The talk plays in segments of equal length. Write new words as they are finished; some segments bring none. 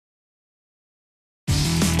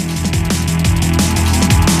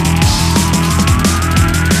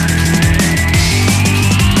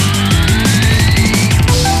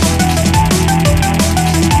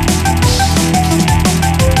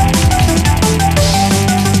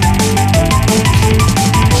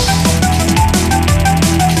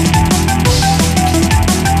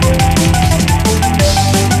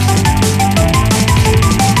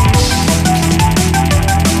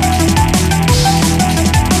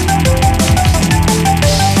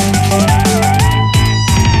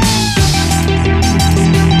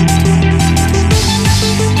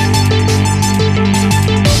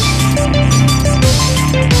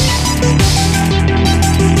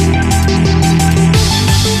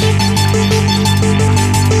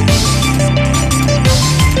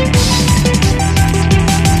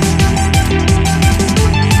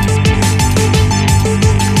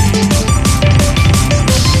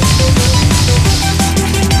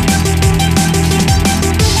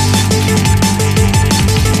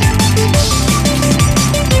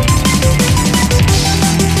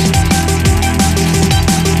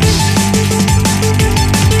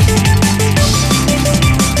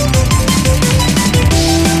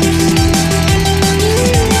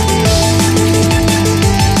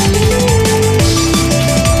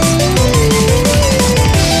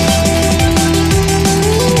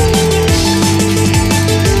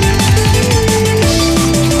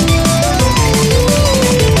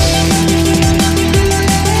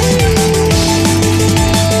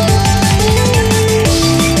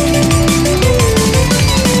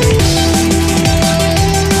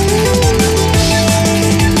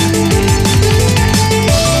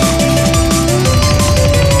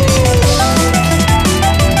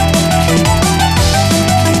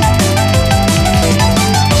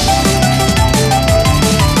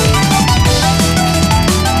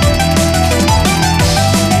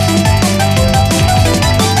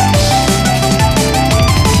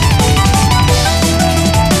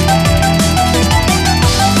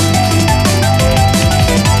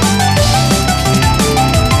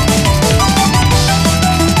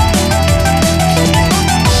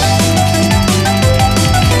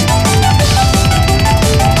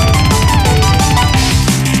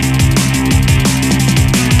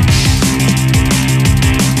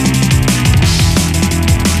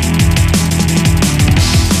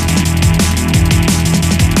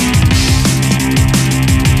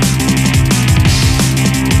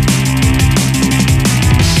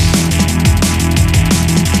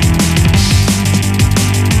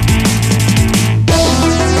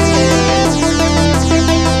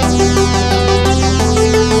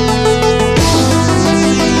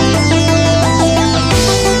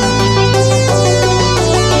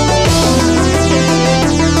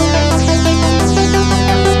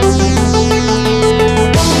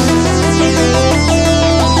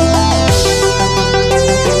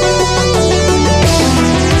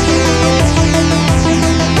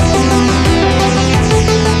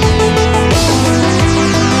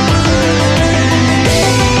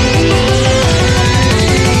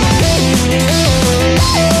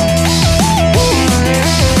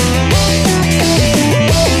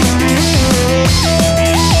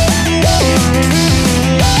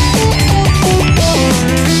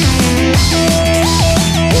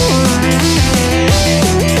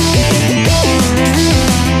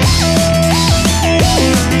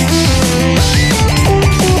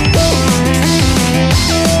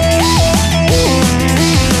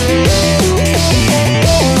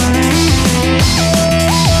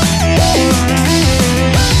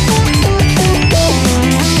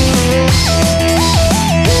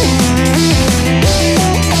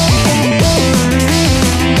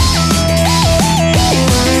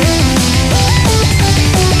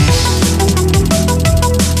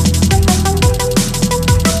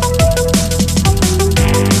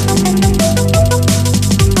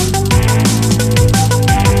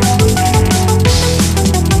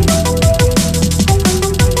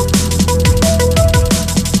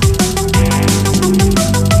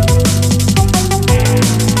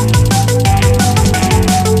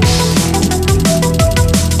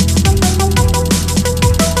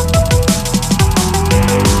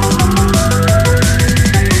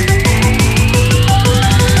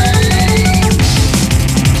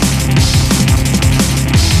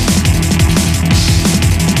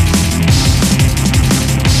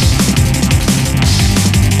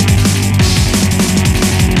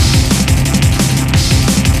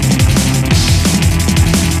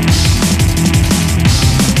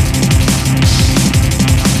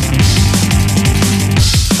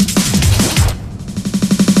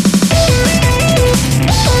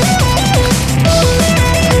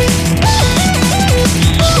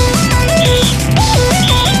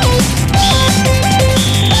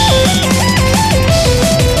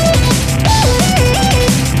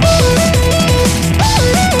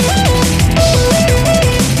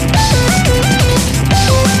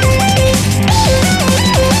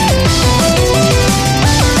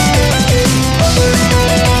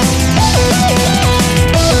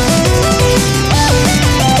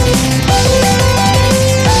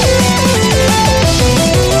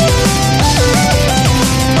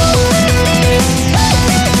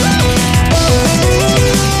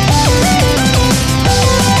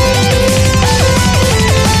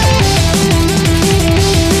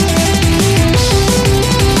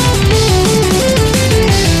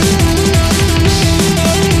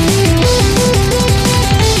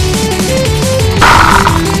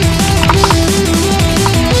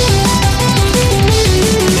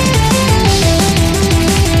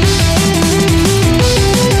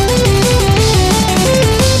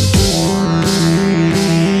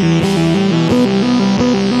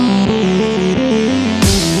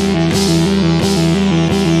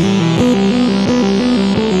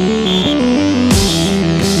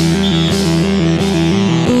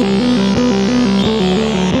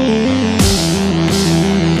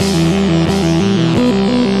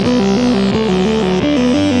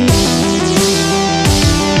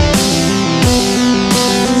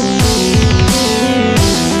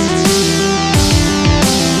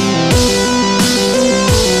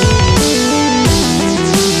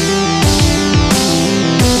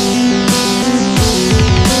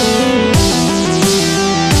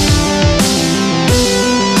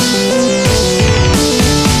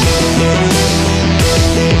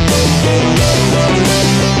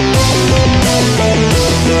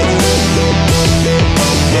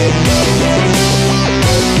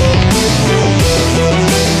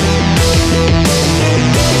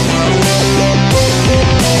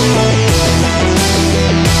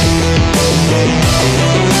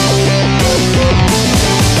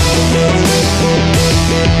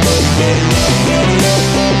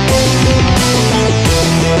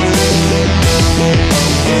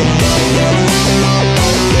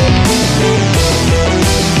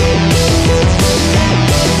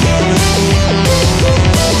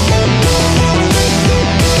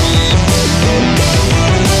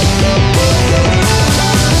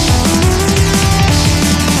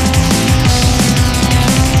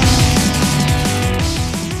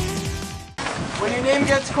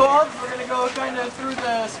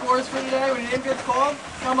name gets called,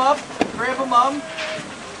 come up, grab a mom,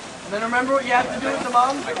 and then remember what you have to do with the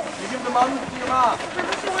mom. You give the mom to your mom.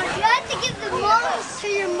 You have to give the moms to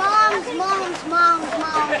your moms.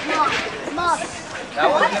 That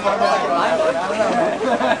wasn't in my mind.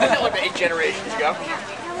 That's like 8 generations ago.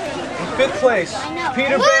 In 5th place,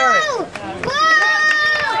 Peter Barrett.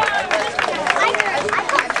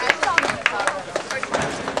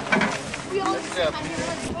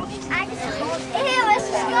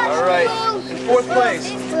 All right. In 4th place,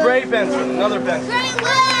 Ray Benson, another Benson. All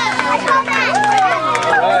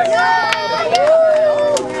right.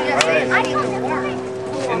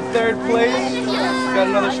 In 3rd place, we got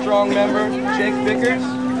another strong member, Jake Vickers.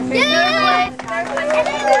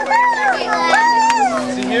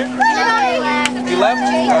 Is he here? He left?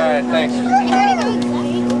 All right, thanks.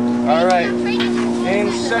 All right. In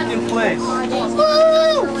 2nd place.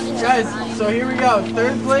 Guys, so here we go.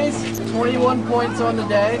 3rd place, 21 points on the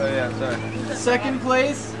day. Oh yeah, sorry. 2nd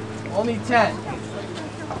place, only 10. In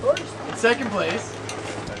 2nd place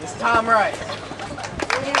is Tom Rice.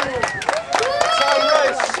 Tom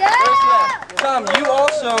Rice. Tom, you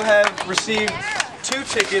also have received 2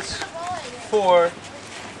 tickets for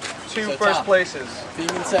 2 first places. Being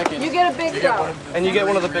in 2nd. You get a big one. And you get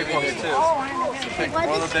one of the big ones too. One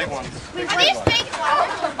of the big ones.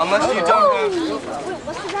 Unless you don't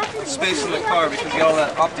have space in the car because you get all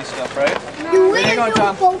that opti stuff, right? Hang on,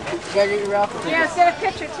 Tom. You gotta get your outfit. Yeah, get a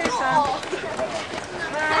picture too, son.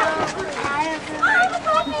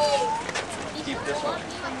 Keep this one.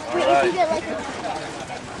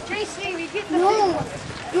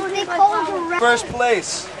 First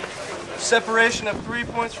place. Separation of 3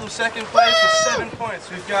 points from 2nd place with 7 points.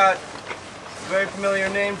 We've got a very familiar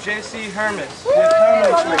name, J.C. Hermes. With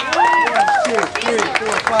how many points? 1, 2, 3,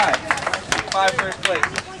 4, 5. 5 first place.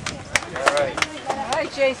 All right. All right,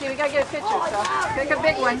 JC, we gotta get a picture, so take a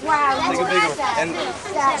big one. Wow. Take a big one. And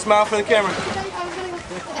smile for the camera.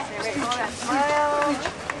 Wait, hold on. Smile.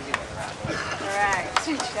 All right.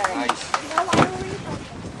 Nice.